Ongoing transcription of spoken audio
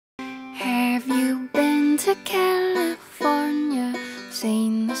to California,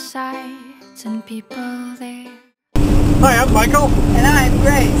 seen the sights and people there. Hi, I'm Michael. And I'm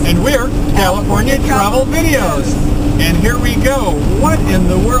Grace. And we're California Travel Videos. And here we go. What in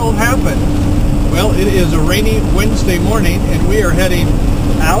the world happened? Well, it is a rainy Wednesday morning and we are heading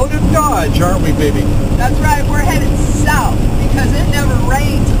out of Dodge, aren't we, baby? That's right, we're headed south because it never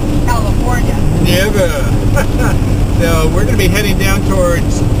rains in California. Never. So we're going to be heading down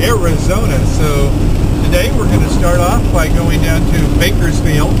towards Arizona. So today we're going to start off by going down to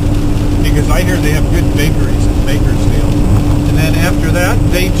Bakersfield because I hear they have good bakeries in Bakersfield. And then after that,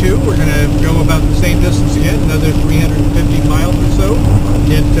 day 2, we're going to go about the same distance again, another 350 miles or so,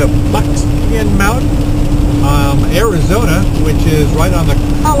 into Buckskin Mountain, Arizona, which is right on the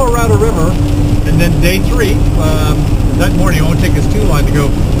Colorado River. And then day 3, that morning, it won't take us too long to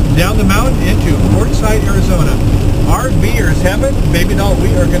go down the mountain into Quartzsite, Arizona. RVers have it, baby doll, we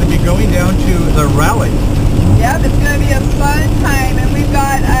are going to be going down to the rally. Yep, it's going to be a fun time, and we've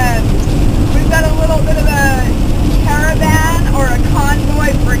got a little bit of a caravan or a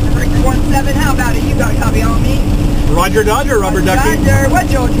convoy for Rick 17. How about it? You got a copy on me. Roger Dodger, Rubber Ducky. Dodger,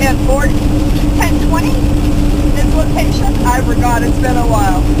 what, Joe? 1040? 1020? This location? I forgot, it's been a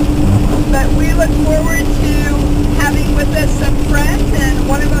while. But we look forward to having with us some friends, and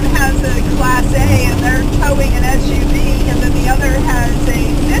one of them has a Class A, and they're towing an SUV, and then the other has a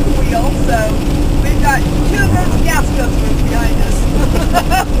fifth wheel, so we've got 2 of those gas customers behind us.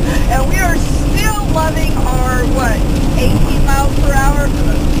 And we are still loving our, 18 miles per hour to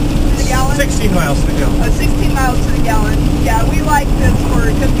the gallon? 16 miles to the gallon. 16 miles to the gallon. Yeah, we like this for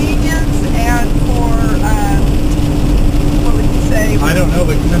convenience and for, what would you say? I don't know,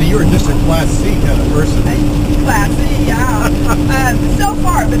 but honey, you were just a Class C kind of person. Class C, yeah. So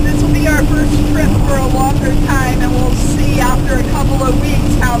far, but this will be our first trip for a longer time, and we'll see after a couple of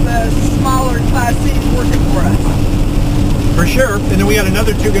weeks how the smaller Class C is working for us. For sure. And then we had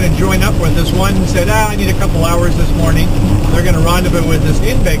another 2 going to join up with us. One said, I need a couple hours this morning. They're going to rendezvous with us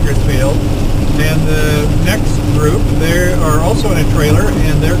in Bakersfield. And the next group, they are also in a trailer,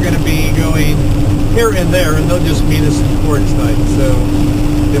 and they're going to be going here and there, and they'll just meet us in Quartzsite. So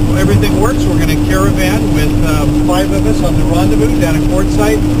if everything works, we're going to caravan with 5 of us on the rendezvous down at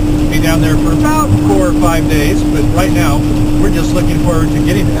Quartzsite. Be down there for about 4 or 5 days, but right now we're just looking forward to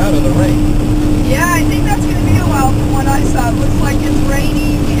getting out of the rain. Yeah, I think that's going to be a while from what I saw. It looks like it's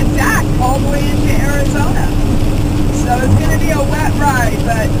raining, in fact, all the way into Arizona. So it's going to be a wet ride,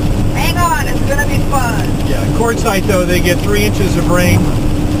 but hang on, it's going to be fun. Yeah, Quartzsite, though, they get 3 inches of rain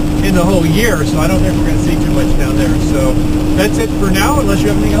in the whole year, so I don't think we're going to see too much down there. So that's it for now, unless you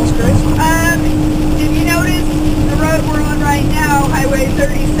have anything else, Grace? If you notice, the road we're on right now, Highway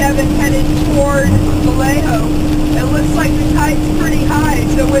 37, headed toward Vallejo, it looks like the tide's pretty high,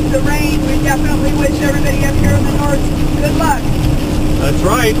 so with the rain, we definitely wish everybody up here in the north good luck. That's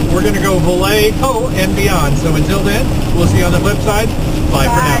right. We're going to go Vallejo and beyond. So until then, we'll see you on the flip side. Bye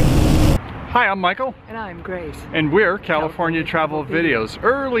for now. Hi, I'm Michael. And I'm Grace. And we're California Travel Videos.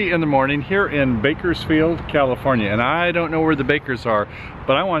 Early in the morning here in Bakersfield, California. And I don't know where the bakers are,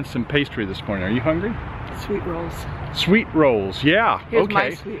 but I want some pastry this morning. Are you hungry? Sweet rolls. Sweet rolls, yeah. Here's okay.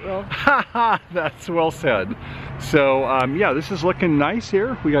 my sweet roll. That's well said. So yeah, this is looking nice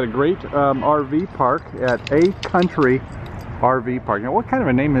here. We got a great RV park at A Country RV Park. Now, what kind of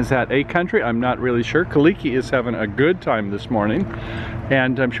a name is that? A Country? I'm not really sure. Kaliki is having a good time this morning.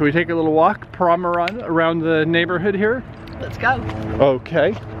 And should we take a little walk, promenade around the neighborhood here? Let's go.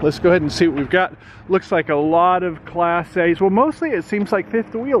 Okay, let's go ahead and see what we've got. Looks like a lot of Class A's. Well, mostly it seems like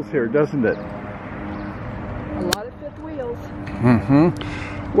fifth wheels here, doesn't it? A lot of fifth wheels.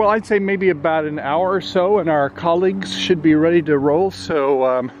 Mm-hmm. Well, I'd say maybe about an hour or so, and our colleagues should be ready to roll.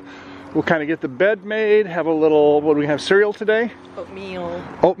 So we'll kind of get the bed made, have a little, what do we have, cereal today? Oatmeal.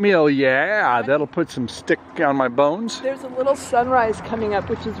 Oatmeal, yeah, that'll put some stick on my bones. There's a little sunrise coming up,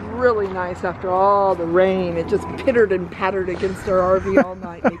 which is really nice after all the rain. It just pittered and pattered against our RV all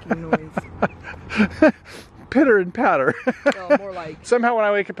night, making noise. Pitter and patter. Well, more like... Somehow when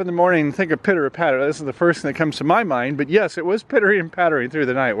I wake up in the morning and think of pitter or patter, this is the first thing that comes to my mind. But yes, it was pittering and pattering through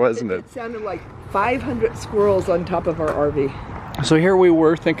the night, wasn't it? It sounded like 500 squirrels on top of our RV. So here we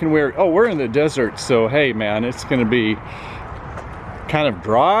were thinking we're in the desert, so hey man, it's going to be kind of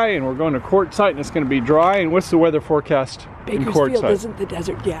dry, and we're going to Quartzsite and it's going to be dry. And what's the weather forecast in Quartzsite? Bakersfield isn't the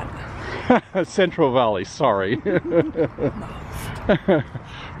desert yet. Central Valley, sorry.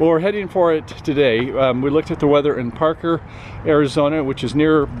 Well, we're heading for it today. We looked at the weather in Parker, Arizona, which is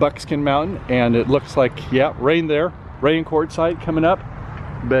near Buckskin Mountain, and it looks like, yeah, rain there, rain in Quartzsite coming up.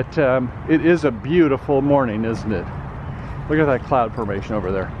 But it is a beautiful morning, isn't it? Look at that cloud formation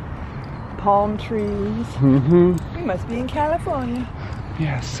over there. palm trees. We must be in California.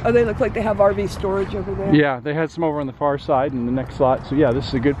 Yes. Oh, they look like they have RV storage over there. Yeah, they had some over on the far side in the next lot. So yeah, this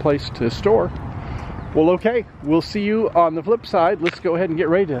is a good place to store. Well, okay, we'll see you on the flip side. Let's go ahead and get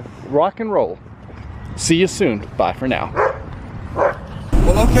ready to rock and roll. See you soon. Bye for now.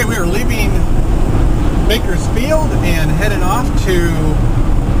 Well, okay, we are leaving Bakersfield and heading off to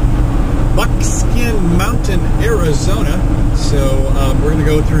Buckskin Mountain, Arizona. So we're going to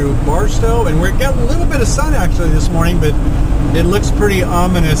go through Barstow, and we've got a little bit of sun actually this morning, but it looks pretty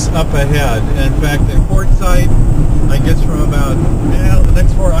ominous up ahead. And in fact, in Quartzsite, I guess from about the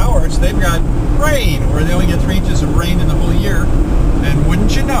next 4 hours, they've got rain, where they only get 3 inches of rain in the whole year. And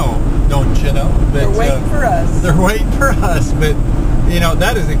wouldn't you know, don't you know, that, they're waiting for us. They're waiting for us, but you know,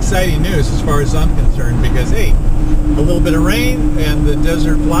 that is exciting news as far as I'm concerned, because hey, a little bit of rain and the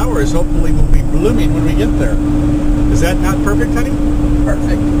desert flowers hopefully will be blooming when we get there. Is that not perfect, honey?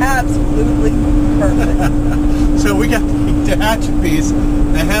 Perfect. Absolutely perfect. So we got the Tehachapis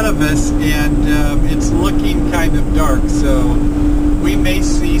ahead of us, and it's looking kind of dark, so we may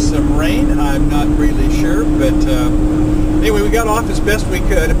see some rain. I'm not really sure, but anyway, we got off as best we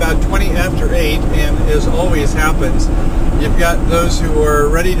could about 20 after 8, and as always happens, you've got those who are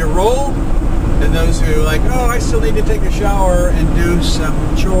ready to roll and those who are like, oh, I still need to take a shower and do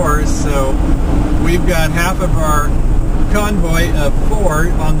some chores. So we've got half of our convoy of 4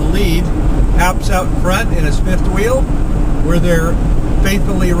 on the lead. Hap's out in front in his 5th wheel. We're there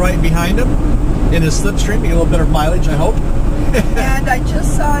faithfully right behind him in his slipstream. You get a little bit of mileage, I hope. And I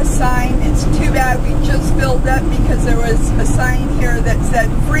just saw a sign. It's too bad we just filled up, because there was a sign here that said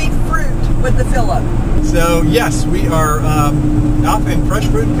free fruit with the fill up. So yes, we are off in fresh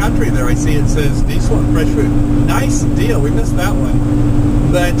fruit country there. I see it says diesel and fresh fruit. Nice deal. We missed that one.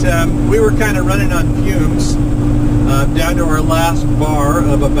 But we were kind of running on fumes down to our last bar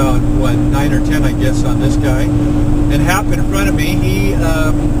of about, what, 9 or 10, I guess, on this guy. And Hap in front of me, he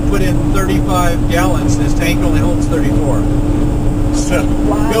put in 35 gallons. His tank only holds 34. So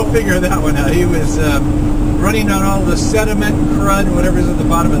wow. Go figure that one out. He was running on all the sediment, crud, whatever's at the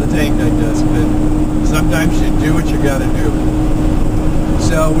bottom of the tank, I guess. But sometimes you do what you got to do.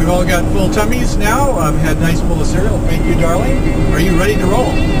 So we've all got full tummies now. Had a nice bowl of cereal. Thank you, darling. Are you ready to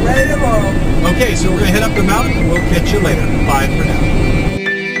roll? Ready to roll. Okay, so we're going to head up the mountain. We'll catch you later. Bye for now.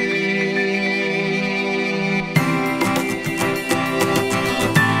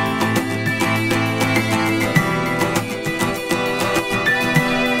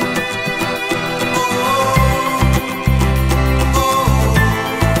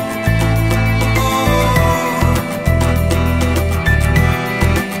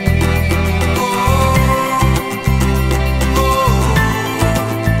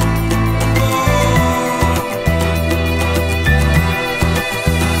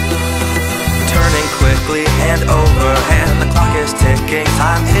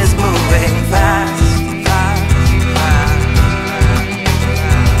 Time is moving fast,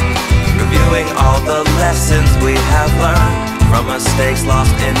 reviewing all the lessons we have learned from mistakes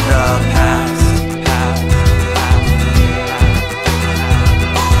lost in the past.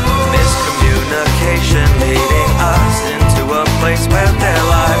 Miscommunication leading us into a place where their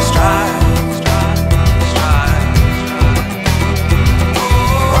lives strive.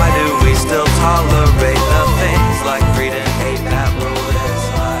 Why do we still tolerate the things like greed and hate that rule this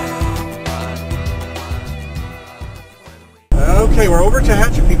life? Okay, we're over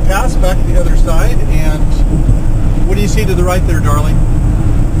Tehachapi Pass, back to the other side, and what do you see to the right there, darling?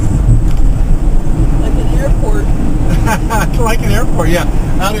 Like an airport. Like an airport, yeah.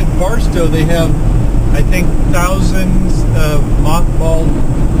 Out in Barstow, they have, I think, thousands of mothballed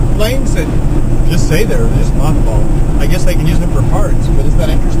planes that just stay there, they're just mothballed. I guess they can use them for parts, but isn't that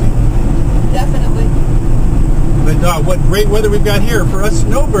interesting? Definitely. But what great weather we've got here. For us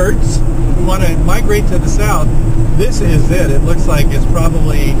snowbirds who want to migrate to the south, this is it. It looks like it's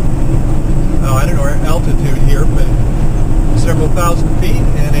probably, I don't know our altitude here, but several thousand feet,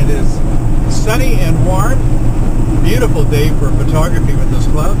 and it is sunny and warm. Beautiful day for photography with those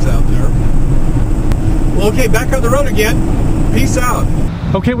clouds out there. Well, okay, back on the road again. Peace out.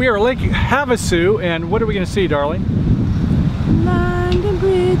 Okay, we are at Lake Havasu, and what are we going to see, darling? London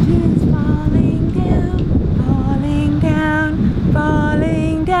Bridge is falling down, falling down,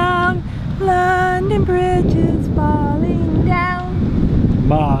 falling down. London Bridge is falling down.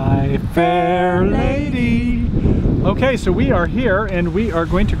 My fair lady. Okay, so we are here, and we are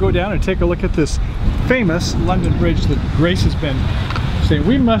going to go down and take a look at this famous London Bridge that Grace has been saying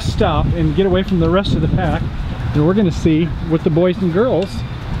we must stop and get away from the rest of the pack, and we're going to see what the boys and girls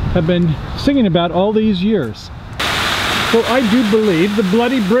have been singing about all these years. So I do believe the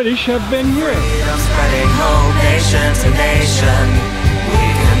bloody British have been here. Freedom spreading hope, nation to nation.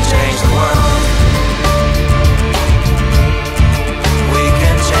 We can change the world. We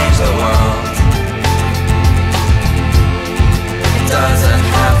can change the world. It doesn't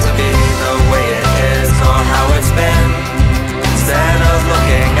have to be the way it is or how it's been. Instead of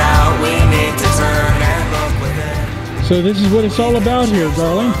looking out, we need to turn and look within. So this is what it's all about here,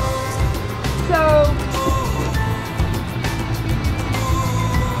 darling. So,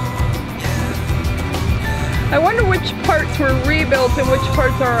 I wonder which parts were rebuilt and which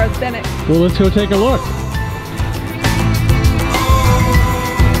parts are authentic. Well, let's go take a look.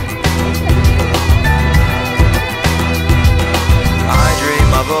 I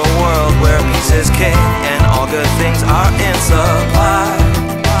dream of a world where peace is king and all good things are in supply.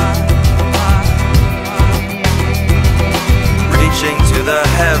 Reaching to the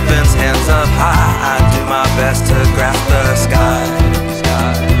heavens, hands up high, I do my best to grasp the sky.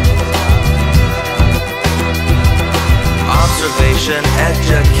 Observation,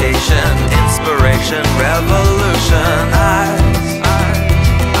 education, inspiration, revolution.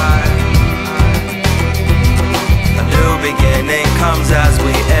 A new beginning comes as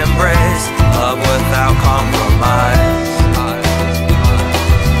we embrace love without compromise.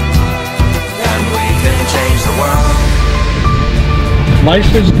 And we can change the world.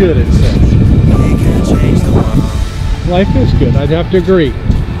 Life is good, it says. We can change the world. Life is good, I'd have to agree.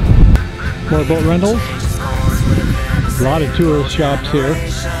 More boat rentals. A lot of tourist shops here.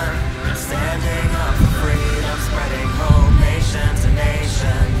 Standing up for freedom, spreading hope, nation to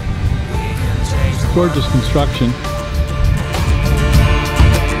nation. We can change the world. Gorgeous construction.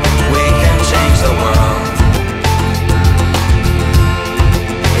 We can change the world.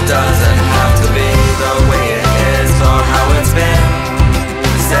 It doesn't have to be the way it is or how it's been.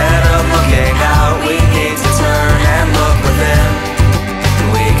 Instead of looking out, we need to turn and look within.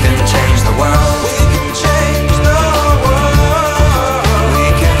 We can change the world. We can change the world. We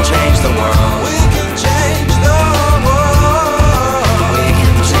can change the world. We can change the world. We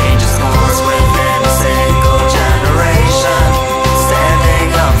can change the scores within a single generation.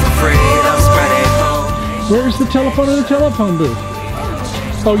 Standing up for freedom, spreading hope. Where's the telephone in the telephone booth?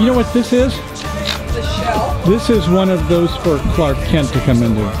 Oh, you know what this is? The shell. This is one of those for Clark Kent to come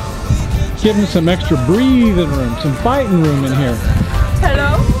into. Give him some extra breathing room, some fighting room in here.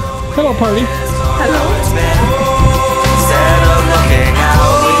 Hello. Hello, party. Hello. Instead of looking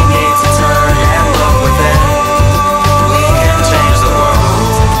out, we need to turn and look within. We can change the world.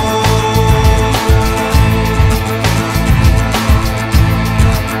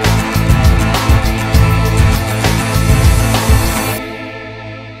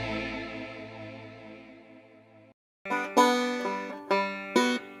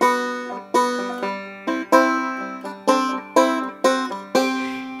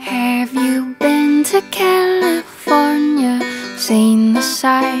 Have you been to California? Seen the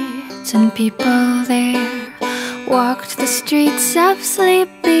sights and people there? Walked the streets of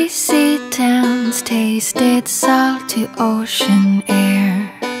sleepy sea towns? Tasted salty ocean air?